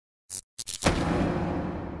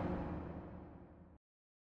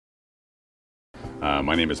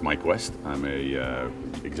My name is Mike West. I'm a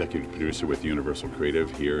executive producer with Universal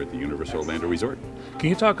Creative here at the Universal Orlando Resort. Can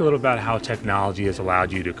you talk a little about how technology has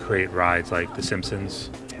allowed you to create rides like The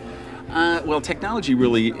Simpsons? Well, technology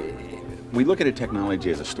really, we look at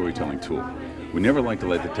technology as a storytelling tool. We never like to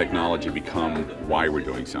let the technology become why we're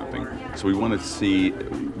doing something. So we want to see,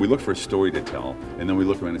 we look for a story to tell, and then we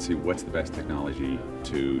look around and see what's the best technology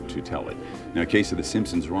to tell it. Now, in the case of the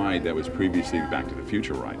Simpsons ride, that was previously the Back to the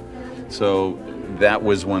Future ride. So that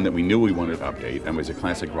was one that we knew we wanted to update, and was a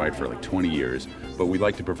classic ride for like 20 years, but we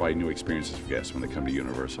like to provide new experiences for guests when they come to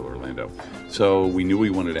Universal Orlando. So we knew we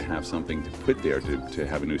wanted to have something to put there to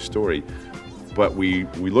have a new story. But we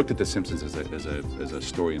looked at The Simpsons as a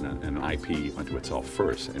story and an IP unto itself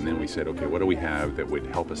first, and then we said, okay, what do we have that would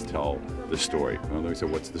help us tell the story? Well, then we said,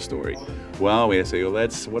 what's the story? Well, we say, well,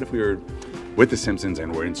 what if we were with The Simpsons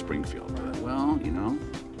and we're in Springfield? Well, you know,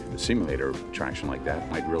 a simulator attraction like that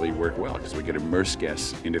might really work well, because we could immerse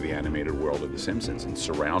guests into the animated world of The Simpsons and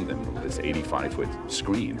surround them with this 85-foot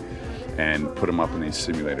screen and put them up in these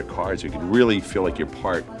simulator cars. You can really feel like you're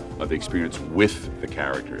part of the experience with the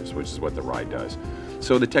characters, which is what the ride does.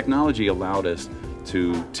 So the technology allowed us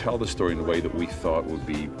to tell the story in a way that we thought would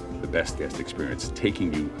be the best guest experience,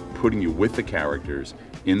 putting you with the characters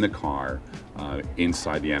in the car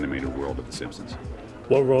inside the animated world of The Simpsons.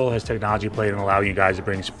 What role has technology played in allowing you guys to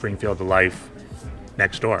bring Springfield to life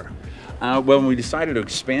next door? Well, when we decided to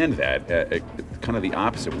expand that, kind of the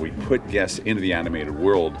opposite. We put guests into the animated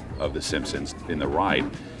world of The Simpsons in the ride.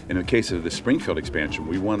 In the case of the Springfield expansion,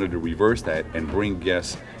 we wanted to reverse that and bring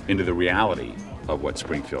guests into the reality of what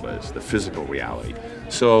Springfield is, the physical reality.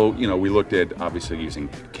 So, you know, we looked at obviously using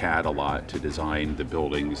CAD a lot to design the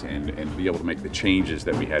buildings and be able to make the changes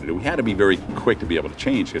that we had to do. We had to be very quick to be able to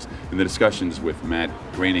change, because in the discussions with Matt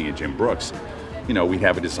Groening and Jim Brooks, you know, we'd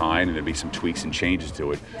have a design and there'd be some tweaks and changes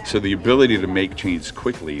to it. So the ability to make changes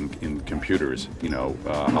quickly in computers, you know,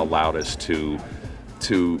 allowed us to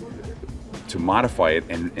modify it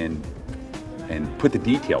and put the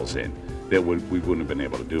details in that we wouldn't have been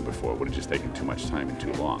able to do before. It would have just taken too much time and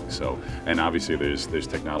too long. So, and obviously there's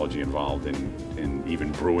technology involved in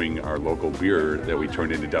even brewing our local beer that we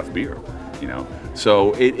turned into Duff beer, you know.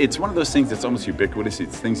 So it's one of those things that's almost ubiquitous.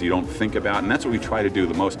 It's things you don't think about, and that's what we try to do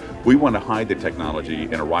the most. We want to hide the technology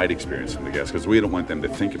in a ride experience from the guests, because we don't want them to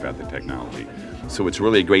think about the technology. So it's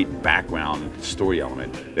really a great background story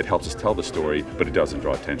element that helps us tell the story, but it doesn't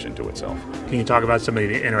draw attention to itself. Can you talk about some of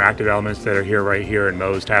the interactive elements that are right here in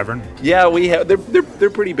Moe's Tavern? Yeah, we have. They're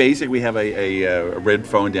pretty basic. We have a red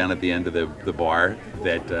phone down at the end of the bar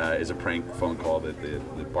that is a prank phone call that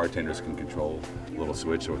the bartenders can control. A little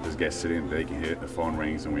switch, so if there's guests sitting, they can hit it, the phone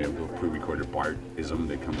rings, and we have a little pre-recorded Bart-ism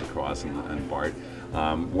that comes across on Bart.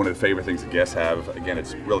 One of the favorite things the guests have, again,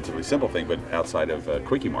 it's a relatively simple thing, but outside of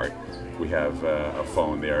Quickie Mart, we have a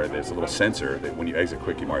phone there. There's a little sensor that when you exit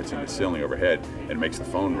Quickie Mart, it's in the ceiling overhead, and it makes the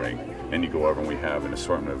phone ring. And you go over and we have an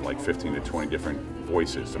assortment of like 15 to 20 different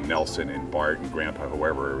voices from Nelson and Bart and Grandpa,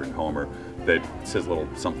 whoever, and Homer, that says a little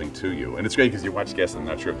something to you. And it's great because you watch guests and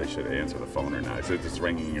I'm not sure if they should answer the phone or not. So it's just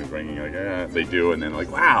ringing and ringing, like, yeah, they do, and then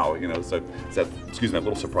like, wow, you know, so it's that, excuse me, that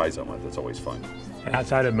little surprise element that's always fun. And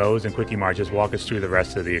outside of Moe's and Quickie Mart, just walk us through the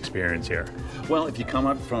rest of the experience here. Well, if you come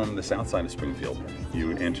up from the south side of Springfield,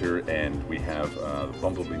 you enter and we have the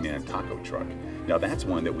Bumblebee Man taco truck. Now that's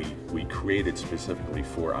one that we created specifically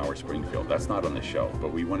for our Springfield. That's not on the show,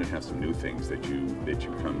 but we wanted to have some new things that you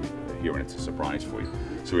come here and it's a surprise for you.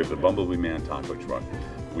 So we have the Bumblebee Man taco truck.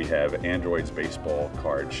 We have Android's baseball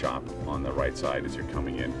card shop on the right side as you're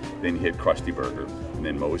coming in. Then you hit Krusty Burger, and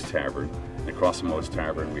then Moe's Tavern. And across from Moe's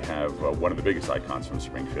Tavern, we have one of the biggest icons from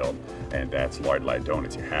Springfield, and that's Lard Lad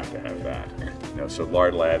Donuts. You have to have that. You know, so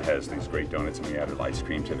Lard Lad has these great donuts, and we added ice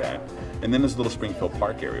cream to that. And then there's a little Springfield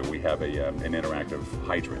Park area. We have an interactive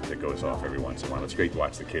hydrant that goes off every once in a while. It's great to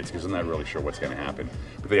watch the kids because I'm not really sure what's going to happen.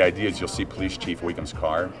 But the idea is you'll see Police Chief Wickham's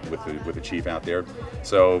car with the chief out there.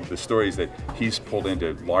 So the story is that he's pulled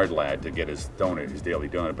into Lard Lad to get his donut, his daily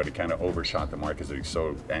donut, but he kind of overshot the mark because he's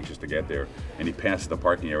so anxious to get there. And he passes the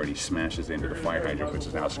parking area and he smashes into the fire hydrant, which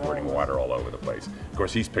is now squirting water all over the place. Of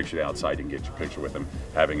course, he's pictured outside. You can get your picture with him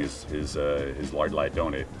having his Lard Lad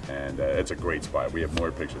donut, and it's a great spot. We have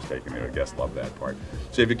more pictures taken there. Guests love that part.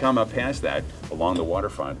 So if you come up past that, along the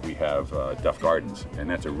waterfront, we have Duff Gardens, and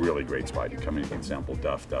that's a really great spot. You come in, you can sample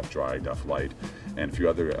Duff, Duff Dry, Duff Light, and a few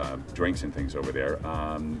other drinks and things over there,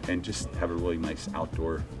 and just have a really nice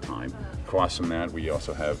outdoor time. Across from that, we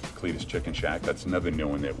also have Cletus Chicken Shack. That's another new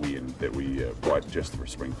one that we brought just for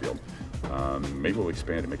Springfield. Maybe we'll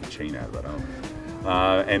expand and make a chain out of it. I don't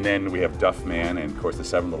know. And then we have Duff Man, and of course the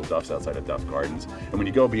 7 Little Duffs outside of Duff Gardens. And when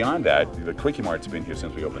you go beyond that, the Quickie Mart's been here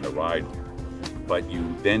since we opened the ride. but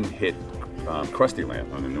you then hit Krusty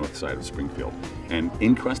Land on the north side of Springfield. And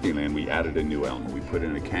in Krusty Land, we added a new element. We put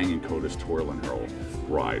in a Canyon Coda's Twirl and Hurl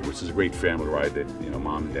ride, which is a great family ride that, you know,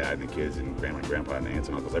 mom and dad and the kids and grandma and grandpa and aunts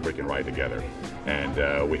and uncles, everybody can ride together.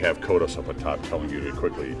 And we have Kodos up on top telling you to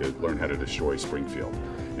quickly to learn how to destroy Springfield.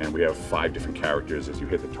 And we have 5 different characters. As you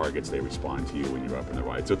hit the targets, they respond to you when you're up in the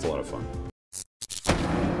ride. So it's a lot of fun.